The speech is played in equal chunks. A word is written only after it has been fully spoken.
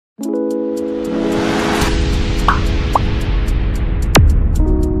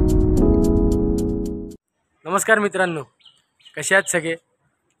नमस्कार मित्रांनो, कसे आहात सगळे?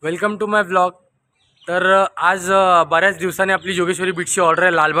 Welcome to my blog. तर आज बऱ्याच दिवसांनी आपली जोगेश्वरी बीट्सची ऑर्डर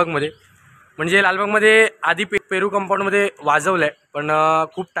आहे लालबागमध्ये. म्हणजे लालबागमध्ये आधी पेरू कंपाऊंडमध्ये वाजवलं आहे, पण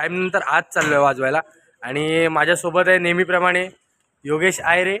खूप टाईमनंतर आज चाललो आहे वाजवायला. आणि माझ्यासोबत आहे नेहमीप्रमाणे योगेश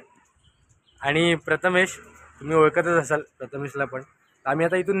आयरे आणि प्रथमेश. तुम्ही ओळखतच असाल प्रथमेशला पण. आम्ही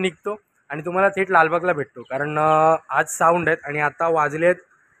आता इथून निघतो आणि तुम्हाला थेट लालबागला भेटतो, कारण आज साऊंड आहेत आणि आता वाजले आहेत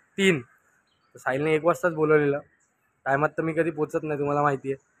 3. साहिलने 1 वाजताच बोलवलेलं. टायमात तर मी कधी पोचत नाही, तुम्हाला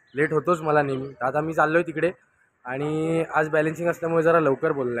माहिती आहे. लेट होतोच मला नेहमी. आता मी चाललो आहे तिकडे आणि आज बॅलेन्सिंग असल्यामुळे जरा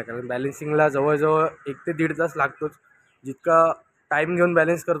लवकर बोललं आहे, कारण बॅलेन्सिंगला जवळजवळ 1 ते 1.5 तास लागतोच. जितका टाईम घेऊन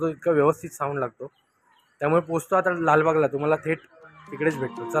बॅलेन्स करतो तितका व्यवस्थित साऊंड लागतो. त्यामुळे पोचतो आता लालबागला. तुम्हाला थेट तिकडेच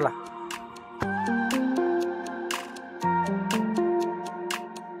भेटतो. चला.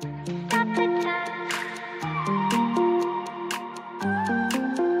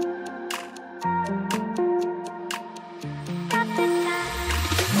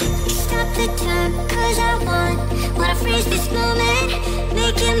 The time, 'cause I wanna freeze this moment,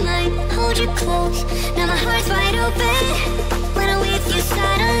 make it mine, hold you close. Now my heart's wide open. When I'm with you,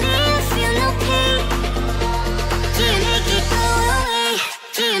 suddenly I feel no pain. Do you make it go away?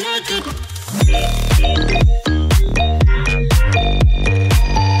 Do you make it?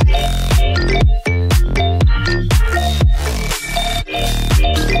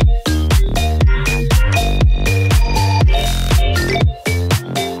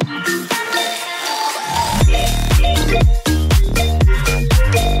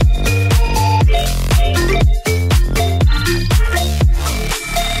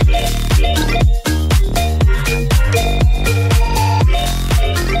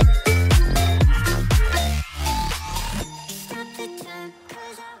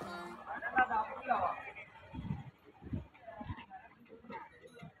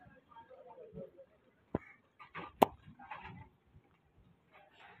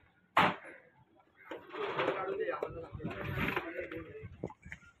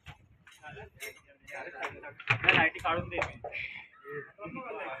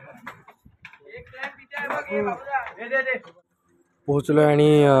 पोहोचलोय आणि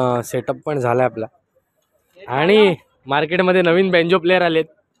setup पण झालाय आपला. आणि मार्केटमध्ये नवीन banjo player आलेत.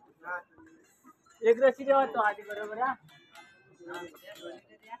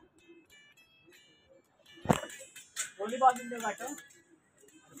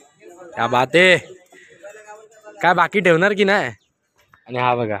 क्या बात आहे. काय बाकी ठेवणार की नाही? आणि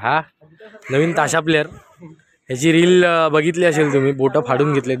हा बघा, हा नवीन ताशा प्लेयर. ह्याची रील बघितली असेल तुम्ही. बोट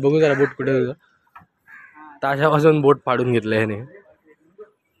फाडून घेतलेत. बघू जरा बोट कुठे तुझं. ताशापासून बोट फाडून घेतलं ह्याने.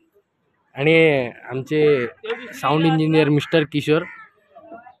 आणि आमचे sound engineer mister Kishore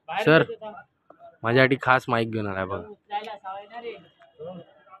sir माझ्यासाठी खास माईक घेऊन आलाय बघा.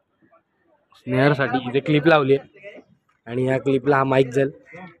 स्नेहरसाठी इथे क्लिप लावली आहे आणि या क्लिपला हा माईक जाईल.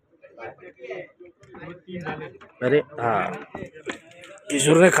 अरे हा,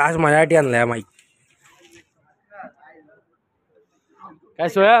 किशोरने खास माझ्यासाठी आणलाय माईक. काय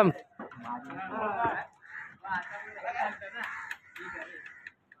स्वयं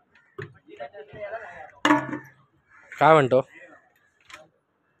काय म्हणतो?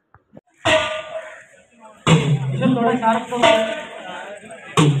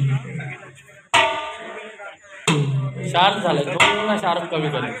 शार्प झालं. थोडा शार्प कमी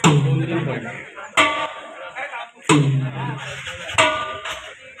कर. 2-3 पॉईंट.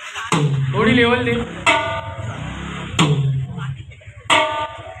 थोडी लेवल दे.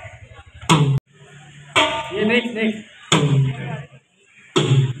 ये नेक्स्ट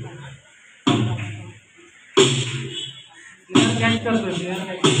कॅच करतोय.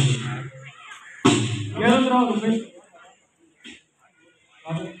 घेऊन राहू रुपेश.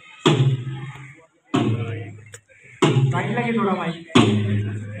 सांगितलं की थोडा माहिती.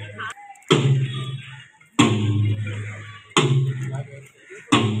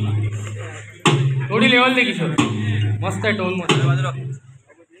 थोडी लेवल दे किशोर. मस्त आहे टोन मस्त.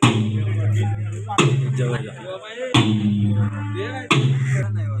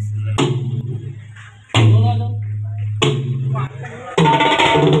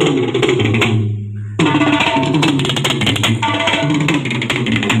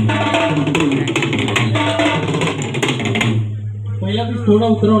 पहिला पीस थोडा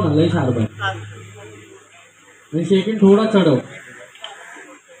उतरव ना, लय शार्प आहे. आणि सेकंड थोडा चढव.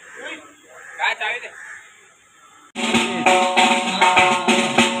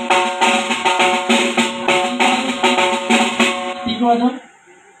 ठीक वाजव.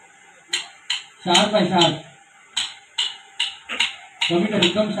 शार्प आहे, शार्प. कमी कर.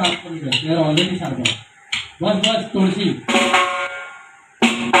 एकदम शार्प कमी कर, स्नेअर ऑलरेडी शार्प आहे. बस बस तुळशी.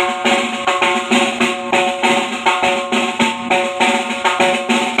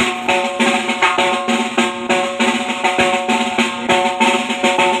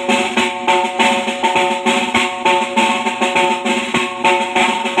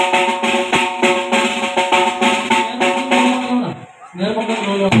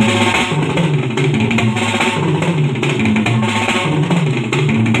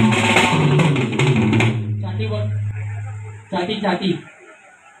 चाटी चाटी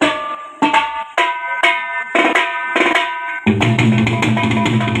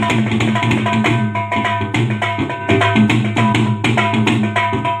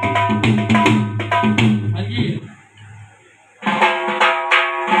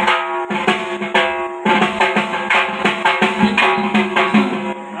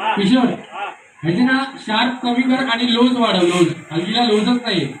किशोर ह्याची ना शार्प कमी कर आणि लोज वाढव. लोज हल्लीला लोजच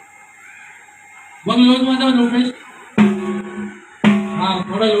नाही. बघ लोज माझा लोकेश. हाँ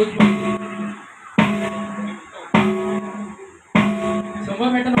थोड़ा लोज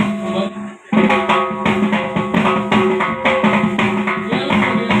संभव बेटा संभव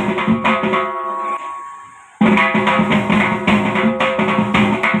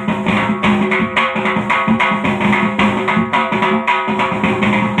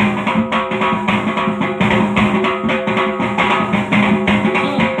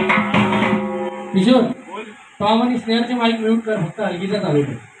किशोर टॉम आणि स्नेअरचे माईक म्यूट कर. फक्त हलगीचा चालू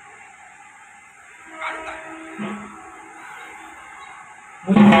कर.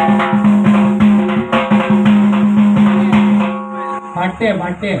 फाटते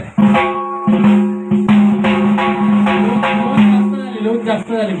फाटते. लोक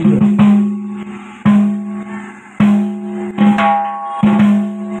जास्त झाले किशोर.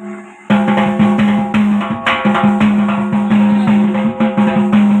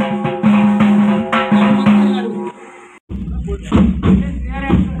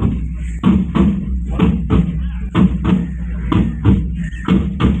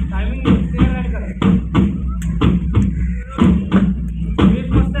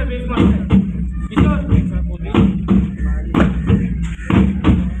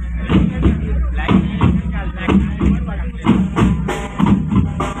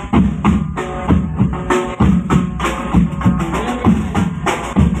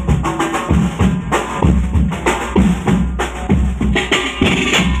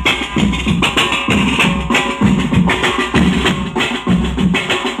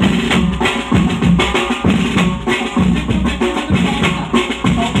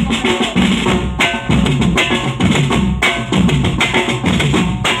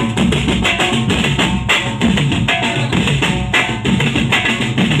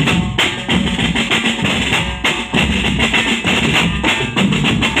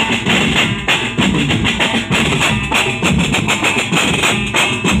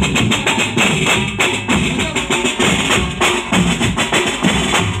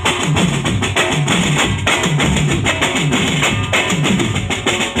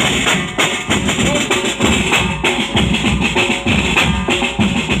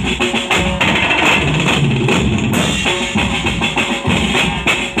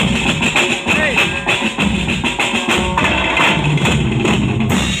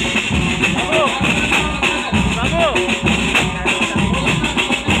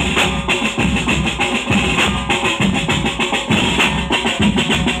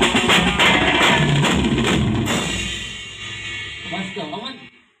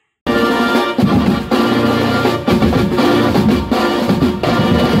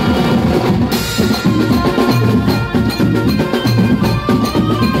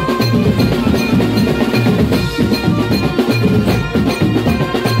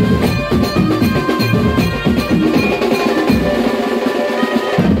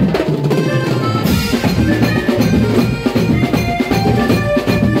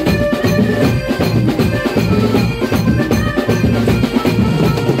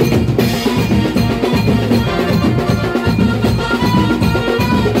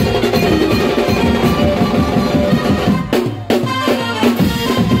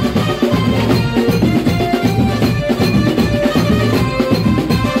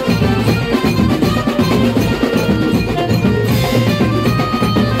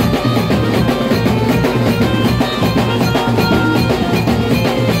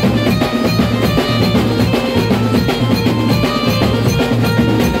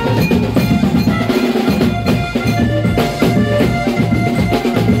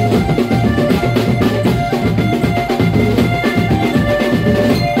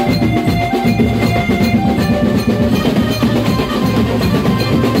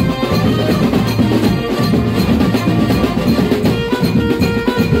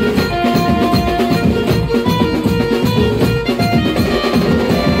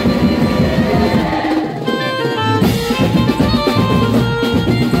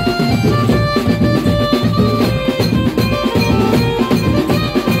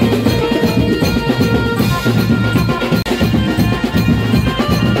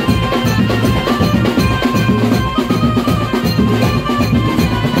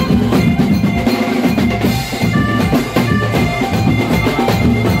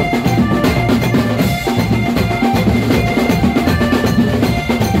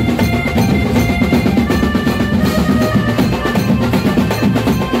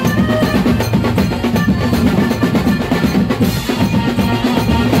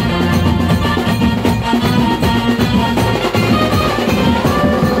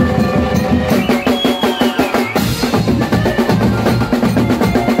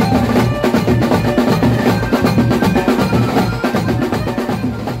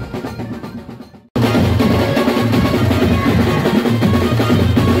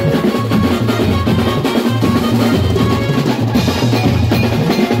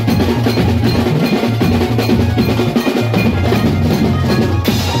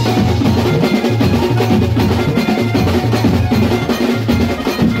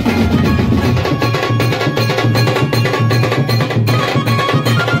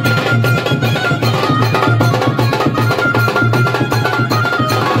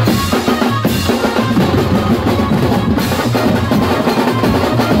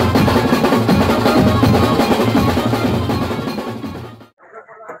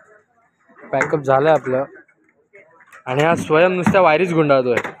 पॅकअप झालं आपलं आणि हा स्वयं नुसत्या वायरीच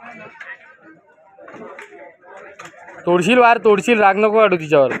गुंडाळतोय. तोडशील वार तोडशील, राग नको वाटू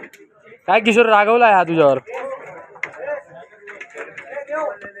तिच्यावर. काय किशोर रागवला आहे हा तुझ्यावर?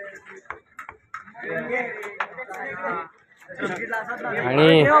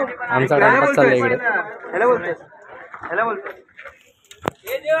 आणि आमचा टाइमपास चाललाय इकडे.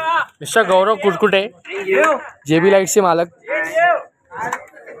 मिस्टर गौरव कुटकुटे, जेबी लाईट्सचे मालक.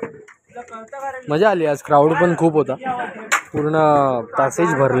 मजा आली आज, क्राऊड पण खूप होता, पूर्ण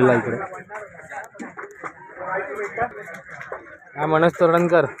पॅसेज भरलेला इकडे. हा मनोज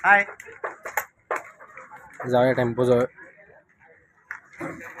तोरणकर, जाऊया टेम्पो जवळ.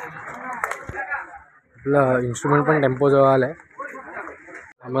 आपलं इन्स्ट्रुमेंट पण टेम्पो जवळ आलाय.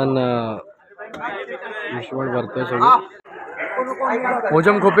 आपण इन्स्ट्रुमेंट भरतोय सगळं.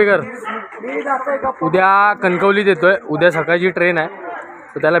 मोजम खोपेकर उद्या कणकवलीत येतोय, उद्या सकाळची ट्रेन आहे,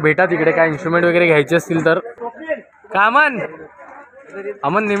 तर त्याला भेटा तिकडे. काय इन्स्ट्रुमेंट वगैरे घ्यायचे असतील तर. का अमन?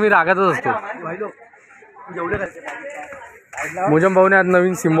 अमन नेहमी रागातच असतो. मोजम भाऊने आज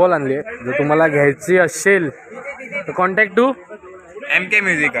नवीन सिम्बॉल आणले, जर तुम्हाला घ्यायची असेल तर कॉन्टॅक्ट टू MK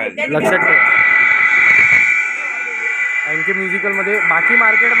म्युझिकल. लक्षात ठेवा, MK म्युझिकलमध्ये बाकी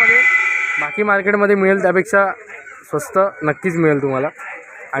मार्केटमध्ये मिळेल त्यापेक्षा स्वस्त नक्कीच मिळेल तुम्हाला.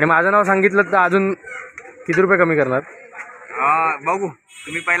 आणि माझं नाव सांगितलं तर अजून किती रुपये कमी करणार? बघू,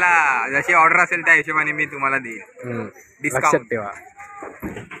 तुम्ही पहिला जशी ऑर्डर असेल त्या हिशोबाने मी तुम्हाला देईन लक्षात डिस्काउंट. ठेवा.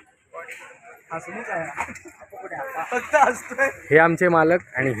 हे आमचे मालक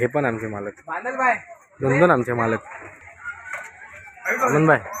आणि हे पण आमचे मालक, दोन आमचे मालक. अमन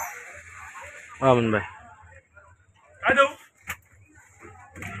भाई, अमन भाई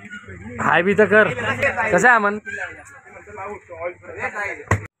हाय बी तर कर. कसं आहे अमन?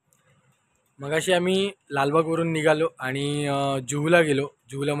 मगाशी आम्ही लालबागवरून निघालो आणि जुहूला गेलो.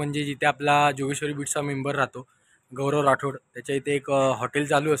 जुहूला म्हणजे जिथे आपला जोगेश्वरी बीट्सचा मेंबर राहतो गौरव राठोड, त्याच्या इथे एक हॉटेल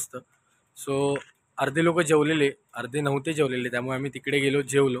चालू असतं. सो अर्धे लोक जेवलेले, अर्धे नव्हते जेवलेले, त्यामुळे आम्ही तिकडे गेलो,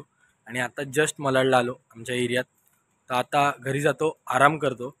 जेवलो आणि आता जस्ट मलाडला आलो आमच्या एरियात. तर आता घरी जातो, आराम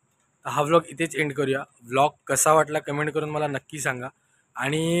करतो. तर हा व्लॉग इथेच एंड करूया. व्लॉग कसा वाटला कमेंट करून मला नक्की सांगा.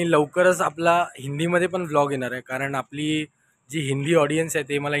 आणि लवकरच आपला हिंदीमध्ये पण व्लॉग येणार आहे, कारण आपली जी हिंदी ऑडियन्स आहे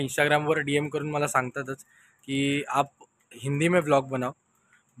ते मला इंस्टाग्रामवर DM करून मला सांगतातच की आप हिंदी में व्लॉग बनाओ.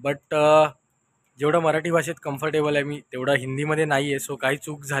 बट जेवढं मराठी भाषेत कम्फर्टेबल आहे मी, तेवढं हिंदीमध्ये नाही आहे. सो काही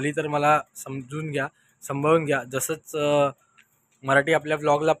चूक झाली तर मला सांभाळून घ्या. जसंच मराठी आपल्या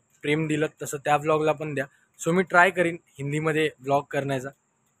व्लॉगला प्रेम दिलं तसं त्या व्लॉगला पण द्या. सो मी ट्राय करीन हिंदीमध्ये व्लॉग करण्याचा.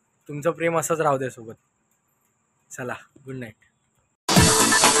 तुमचं प्रेम असंच राहू द्या सोबत. चला, good night. We'll be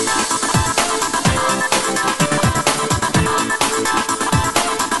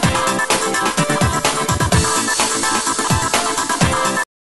right back.